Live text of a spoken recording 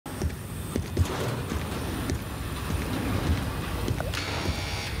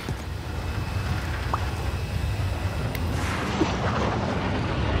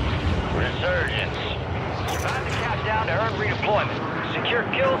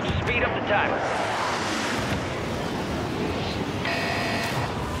Speed up the timer.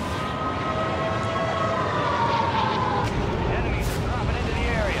 Enemies are dropping into the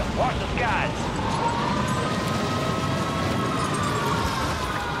area. Watch the skies.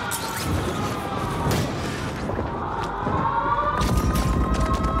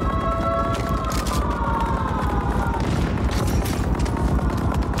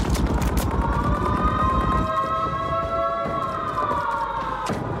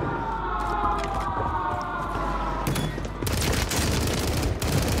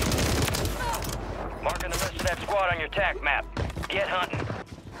 On your attack map. Get hunting.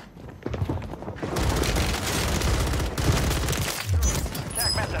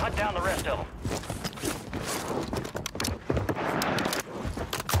 Attack map to hunt down the rest of them.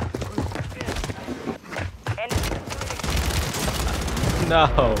 No.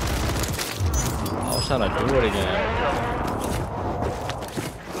 I was trying to do it again.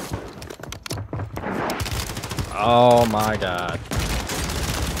 Oh my god.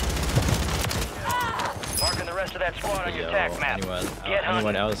 Rest of that squad on your attack map.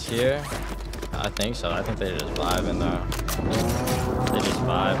 Anyone else here? I think so. I think they're just vibing though. They're just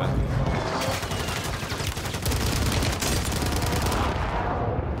vibing.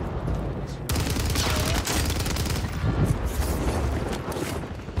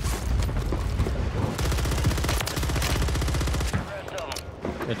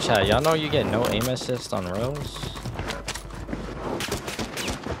 Good chat. Y'all know you get no aim assist on Rose?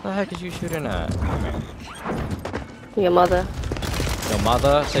 What the heck is you shooting at? Your mother. Your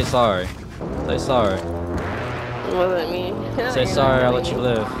mother? Say sorry. Say sorry. What does that mean? Say sorry, I'll let you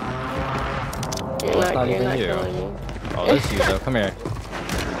live. You're not even you. Oh, that's you though. Come here.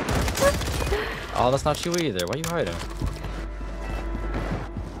 Oh, that's not you either. Why are you hiding?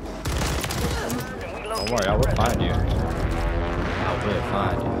 Don't worry, I will find you. I will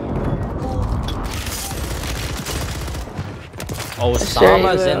find you. Oh,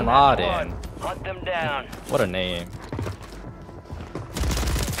 Osama Bin Laden. Hunt them down. What a name.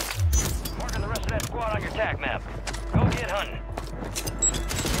 Marking the rest of that squad on your attack map. Go get hunting.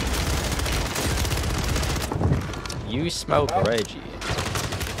 You smoke Reggie.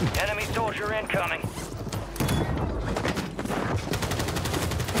 Enemy soldier incoming.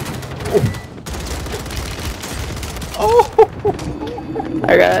 Oh!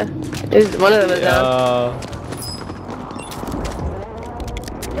 Okay. Is one of them is down?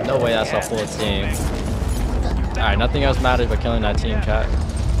 No way that's a full team. Alright, nothing else matters but killing that team, chat.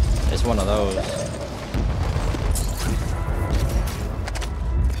 It's one of those.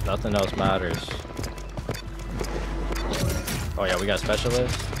 Nothing else matters. Oh yeah, we got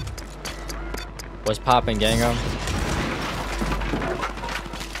specialists. What's poppin', Gangnam?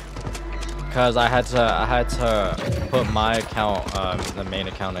 Cause I had to put my account, the main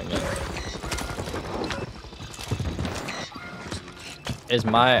account again.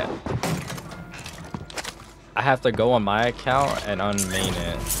 I have to go on my account and unmain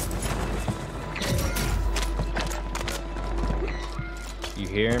it. You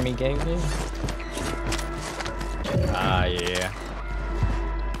hearing me, Gangnam? Ah, yeah.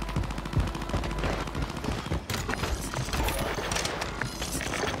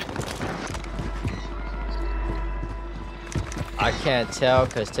 I can't tell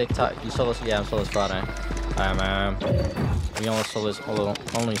because TikTok. You solo? Yeah, I'm solo spotter. Alright, man. We only solo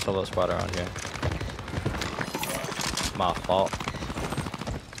spotter around here. My fault.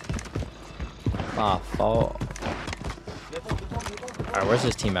 My fault. Alright, where's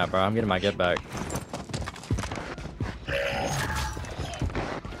this team at, bro? I'm getting my get back.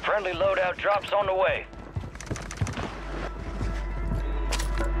 Friendly loadout drops on the way.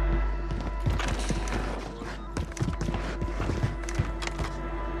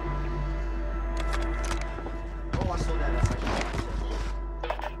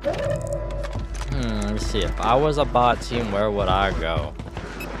 Let me see. If I was a bot team, where would I go?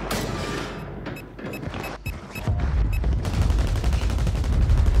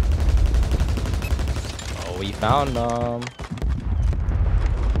 Oh, we found them.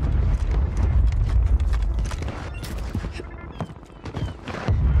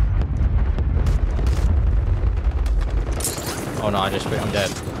 Oh no, I'm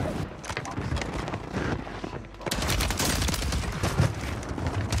dead.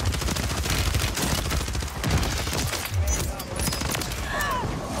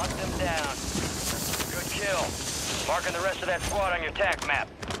 Marking the rest of that squad on your attack map.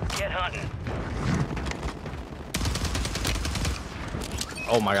 Get hunting.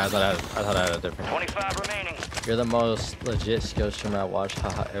 Oh my god, I thought I had a different. 25 remaining. You're the most legit skill streamer I watched.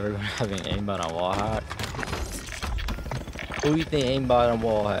 Haha, everyone having aimbot on wall hack. Who you think Aimbot and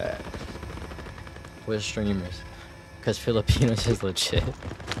Wall had? With streamers. Because Filipinos is legit.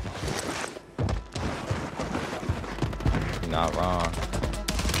 You're not wrong.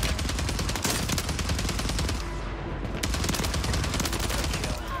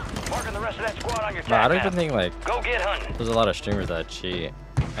 Marking the rest of that squad on your No, I don't map. even think like Go get hunting. there's a lot of streamers that cheat.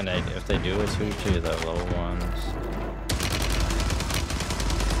 And if they do, it's usually the low ones.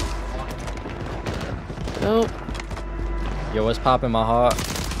 Nope. Yo, what's popping my heart?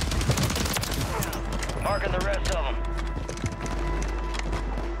 Marking the rest of them.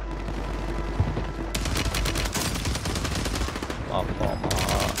 Pop on my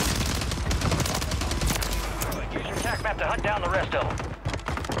heart. Use your attack map to hunt down the rest of them.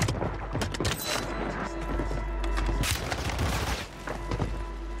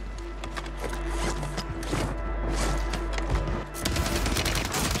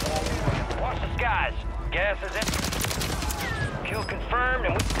 Watch the skies. Gas is in. Kill confirmed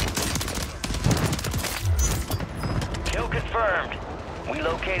and Kill confirmed. We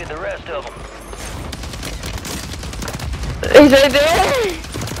located the rest of them. He's right there.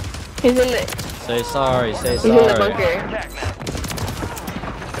 He's in the. Say sorry, say He's in the sorry. bunker. Attack map.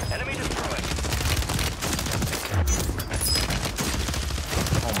 Enemy destroyed.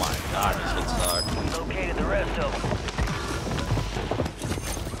 Oh my god, this shit sucks. We located the rest of them.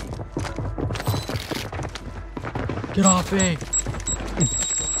 Get off me!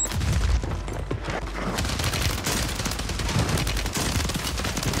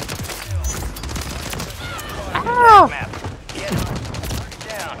 Ow! Map. Get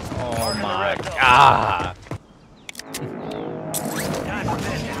down. Oh Marking the my rest of them. god! Time for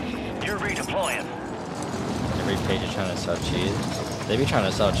vengeance. You're redeploying. Every page is trying to sell cheats. They be trying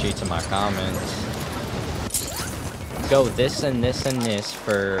to sell cheats in my comments. Go this and this and this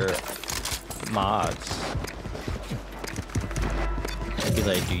for mods. I'd be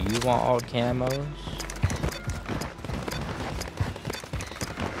like, do you want all camos?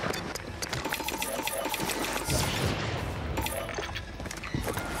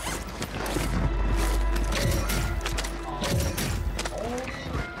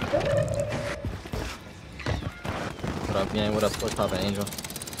 What up, gang? What up? What's poppin', Angel?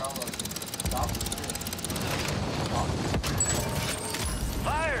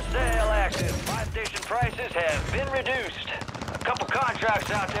 Fire sale active. Buy station prices have been reduced. A couple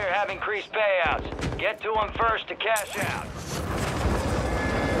contracts out there have increased payouts. Get to them first to cash out.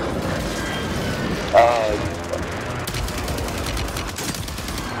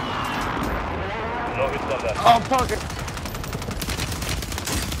 Oh, poker.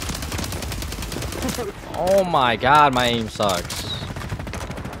 Oh my god, my aim sucks.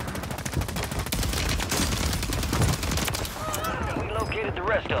 We located the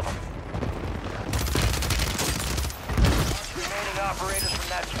rest of them. Remaining operators from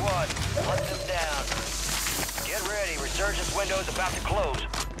that squad. Hunt them down. Get ready. Resurgence window is about to close.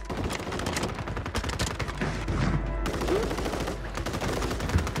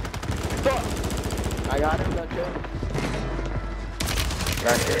 I got him, don't you?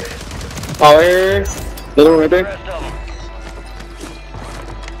 Got it. Power. Little right The there. rest of them.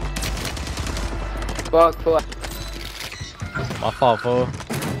 Fuck, fuck. My fault, fool.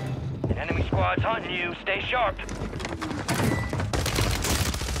 Enemy squad's hunting you. Stay sharp. Gas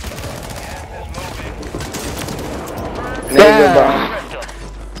is moving. Nigga, bro. Rest of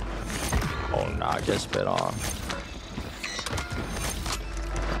them. Oh nah, get spit on.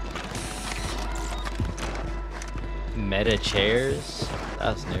 Meta chairs?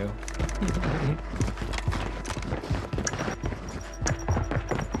 That's new.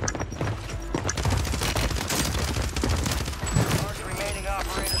 Remaining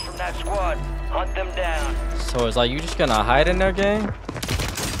operators from that squad. Hunt them down. So it's like you just gonna hide in there, gang?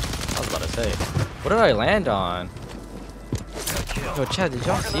 I was about to say. What did I land on? Yo, Chad, did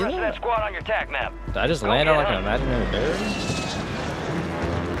y'all Marking see the rest of that that? squad on your tac map. Did I just Go land on get like an hunting. imaginary barrier?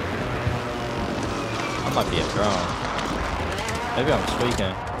 I might be a drone. Maybe I'm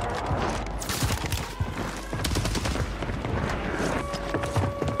tweaking.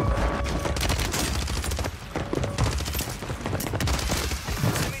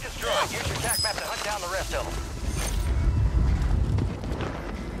 Enemy destroyed. Use your tac map to hunt down the rest of them.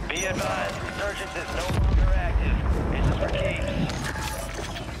 Be advised, Resurgence is no longer active. This is for keeps.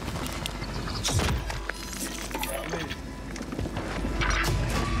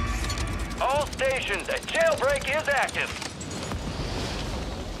 All stations, a jailbreak is active.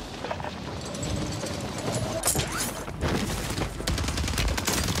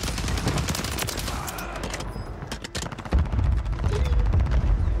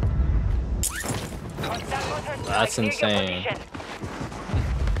 That's insane.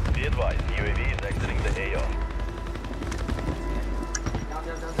 Be advised, UAV is exiting the AO.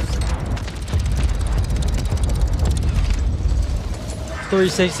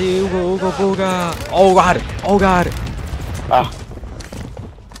 .360 Ooga Booga. Oh god. Oh god. Ah.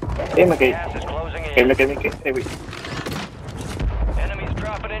 Aim again. Gas is closing in. Aim again. Wait. Enemies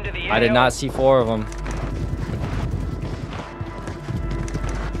dropping into the AO. I did not see 4 of them.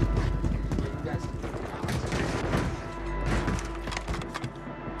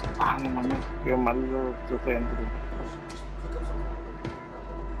 Ah, no mames. Qué mal lo sucede.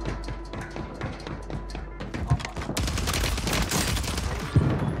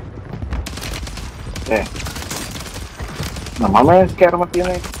 No mames, ¿qué arma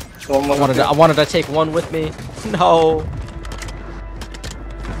tiene? I wanted to take one with me. No.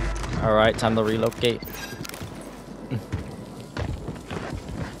 All right, time to relocate.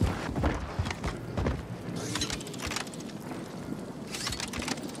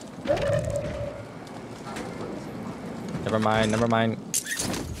 Never mind. Never mind.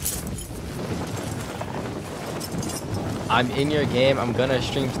 I'm in your game. I'm gonna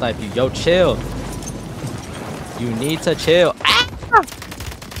stream snipe you. Yo, chill. You need to chill. Ah!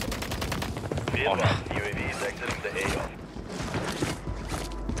 UAV is exiting the AO.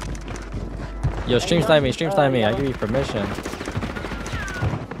 Yo, stream snipe me. Stream snipe me. I give you permission.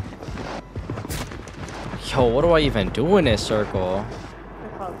 Yo, what do I even do in this circle?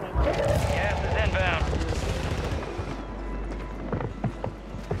 Gas is inbound.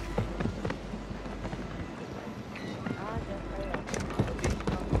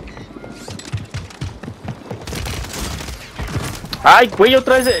 Ay, güey,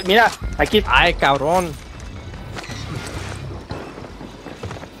 otra vez. Mira, aquí. Ay, cabrón.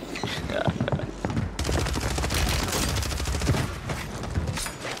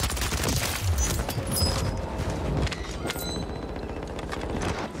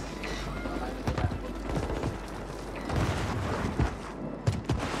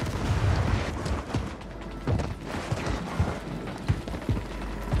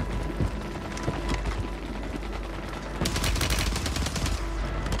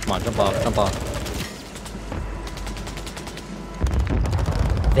 Come on, jump off, jump off.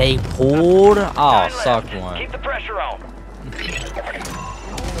 They pulled? Oh, sucked one. Keep the pressure on.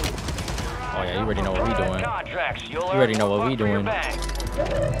 Oh yeah, you already know what we doing. Contracts. You already know what we doing.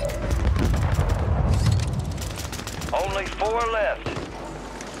 Only 4 left.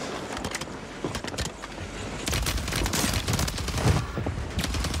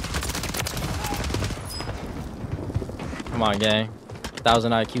 Come on, gang.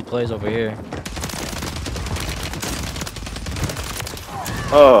 1,000 IQ plays over here.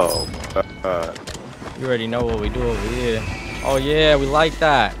 Oh, You already know what we do over here. Oh yeah, we like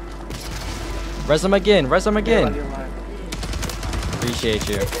that. Res them again, res them again. Appreciate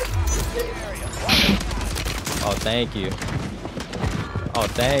you. Oh, thank you. Oh,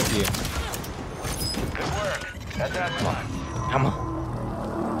 thank you. Good work. That's that one. Come on.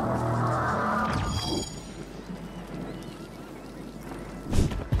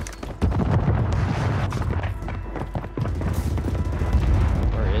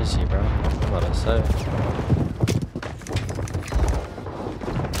 Where is he, bro? I'm about to say.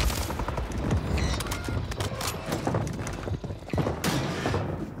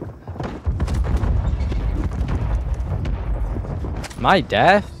 My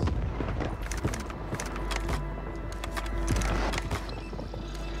death?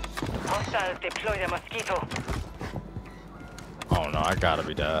 Hostiles deploy the mosquito. Oh no, I gotta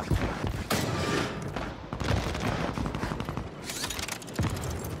be death.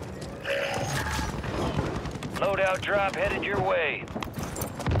 Loadout drop headed your way.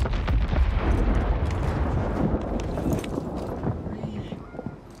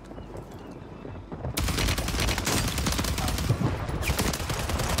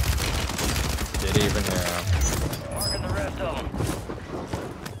 Did even hear him. Marking the rest of them.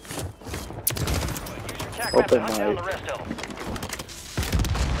 Use your tac map Open to hunt down mic. the rest of them.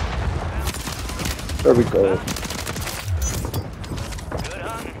 there we go. Good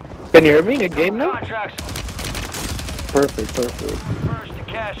hunting. Can you hear me in game now? Contracts Perfect. first to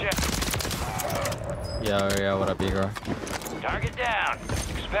cash out. Yeah, what up, Igor? Target down.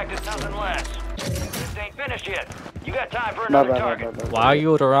 Expected nothing less. This ain't finished yet. You got time for Bye, another bye, target. bye. Why are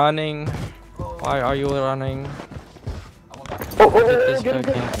you running? Why are you running? Oh, Look at this get him,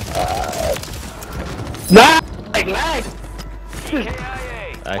 guy get him. camping. Nah! Lag! KIA.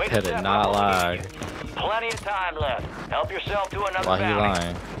 That Wait kid a did step not up. lie. Plenty of time left. Help yourself to another Why he bounty.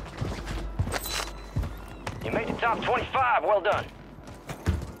 lying? You made the top 25. Well done.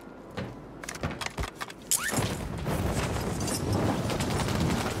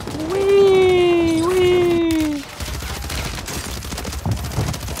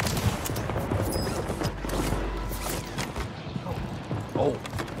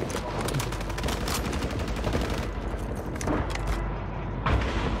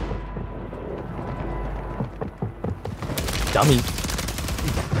 dummy.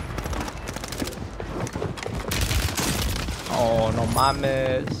 Oh, no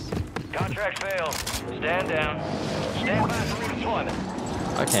mames. Contract failed. Stand down. Stand by for redeployment.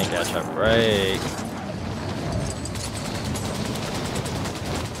 I can't catch a break.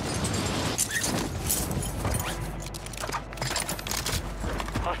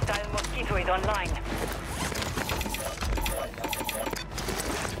 Hostile mosquito is online.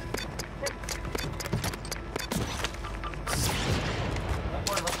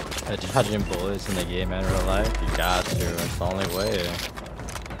 Dodging bullets in the game in real life, you got to. It's the only way.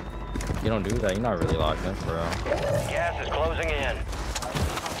 You don't do that, you're not really locked in, bro. Gas is closing in.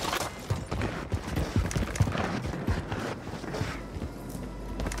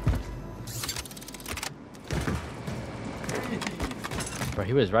 Bro,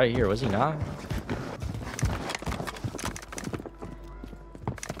 he was right here, was he not?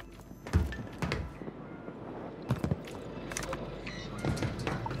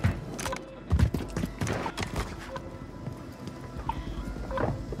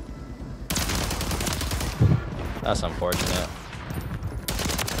 That's unfortunate.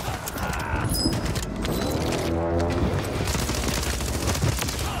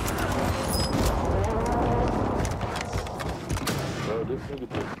 Bro, this nigga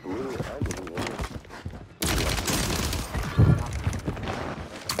just blew ugly.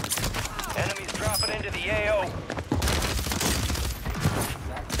 Enemies dropping into the AO.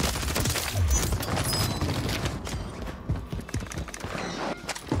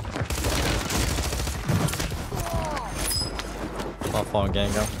 I'll fall in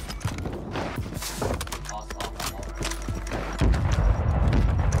gang go.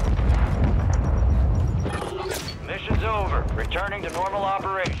 Mission's over. Returning to normal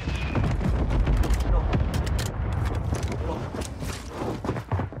operations.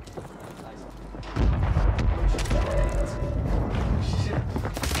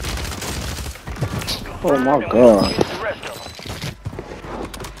 Oh my god. Get the rest of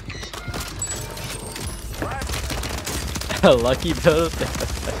them. Lucky build.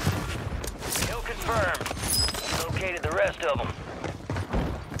 Kill confirmed. Located the rest of them.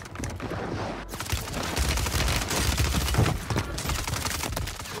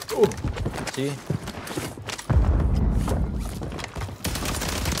 See?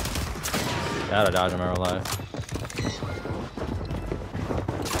 Gotta dodge him in real life.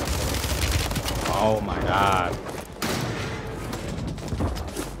 Oh my god.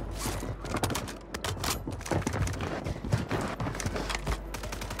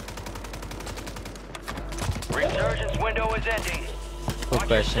 Resurgence window is ending. Quick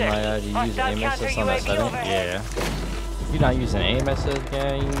question, my do you use aim assist on that setting? Yeah. If you're not using aim assist,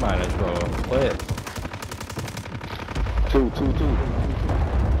 gang, you might as well quit. Two.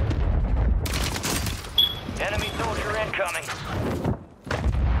 Enemy soldier incoming.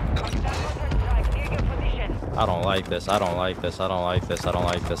 I don't like this, I don't like this, I don't like this, I don't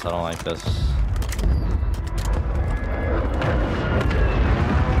like this, I don't like this.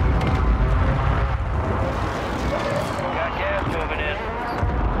 Got gas moving in.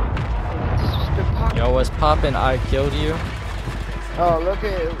 Yo, what's poppin'? I killed you. Oh, look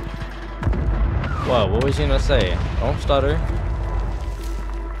at it. What was you gonna say? Don't stutter.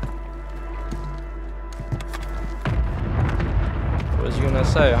 What was you gonna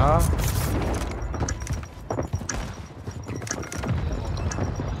say, huh?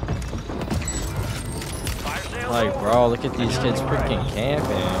 Fire sale Like, bro, look at these kids freaking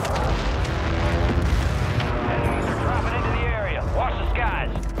camping. Enemies are dropping into the area. Watch the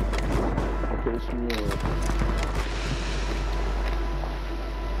skies.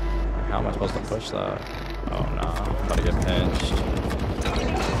 How am I supposed to push that? Oh no, I'm about to get pinched.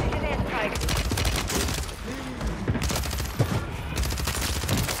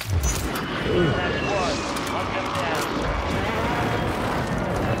 That squad. Hunt them down.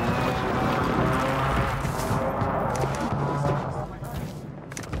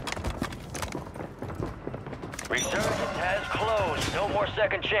 Resurgence has closed. No more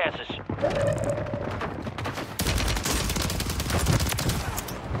second chances.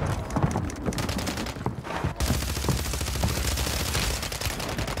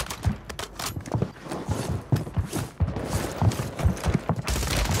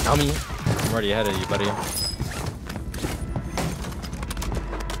 Tell me. I'm already ahead of you, buddy.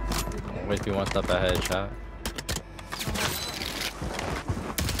 Wait to be one step ahead, chat.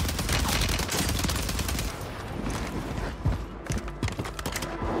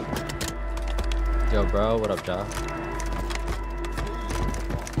 Yo, bro, what up, Ja?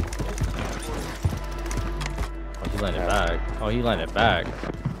 Oh, he landed back. Oh, he landed back.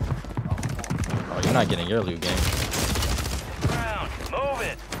 Oh, you're not getting your loot game.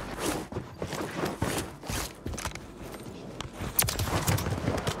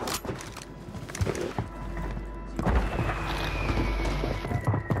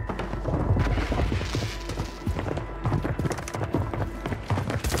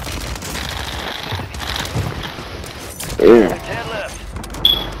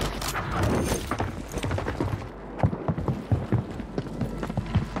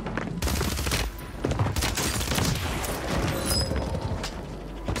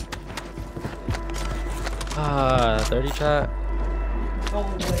 30 chat. No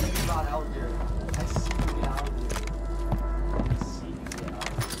way, he's not out there. I see you get out there. I see you get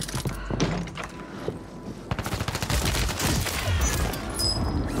out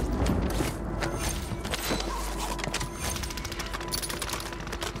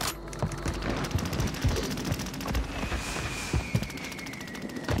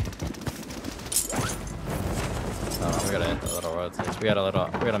Oh, we gotta hit the little road things. We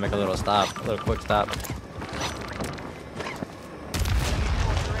gotta make a little stop, a little quick stop.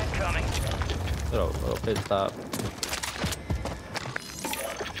 Incoming. Little pit stop.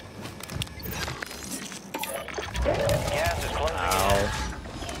 Gas is closing in.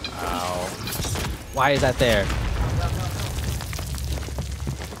 Ow. Why is that there?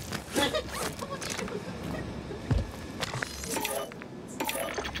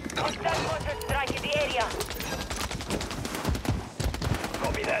 Hostile mortar strike in the area.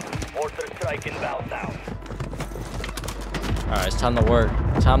 Copy that. Mortar strike inbound now. Alright, it's time to work.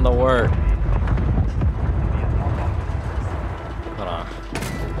 Time to work. Hold on.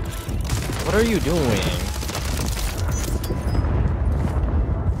 What are you doing?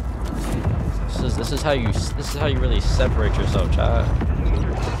 This is how you really separate yourself, chat. Into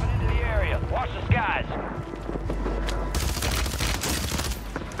the area. Watch the skies.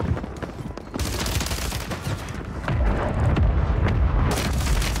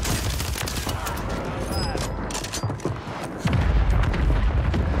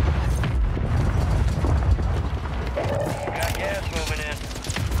 Got gas moving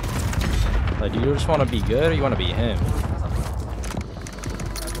in. Like, do you just want to be good or you want to be him?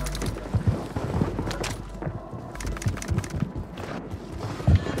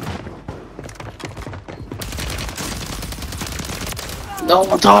 No,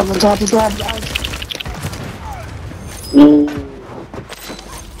 on top. No.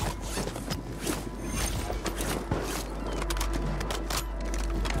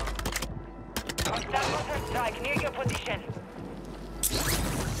 Hostile mortar strike near your position.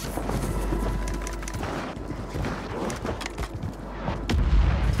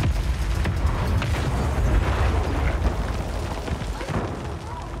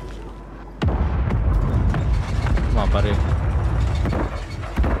 Come on, buddy.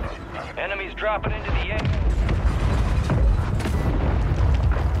 Enemies dropping into the air.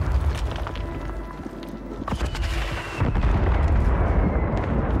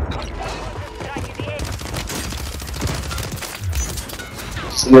 Strike in the air.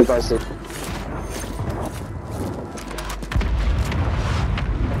 Slip by slip.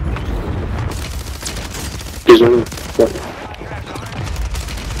 There's one.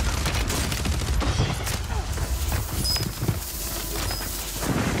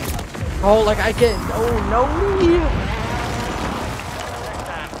 Oh, like I get no.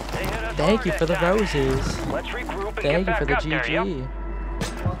 They hit us Thank you hard for the that time. roses. Let's regroup and Thank you get for back the up there, yep.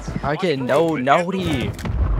 GG. I get no nody.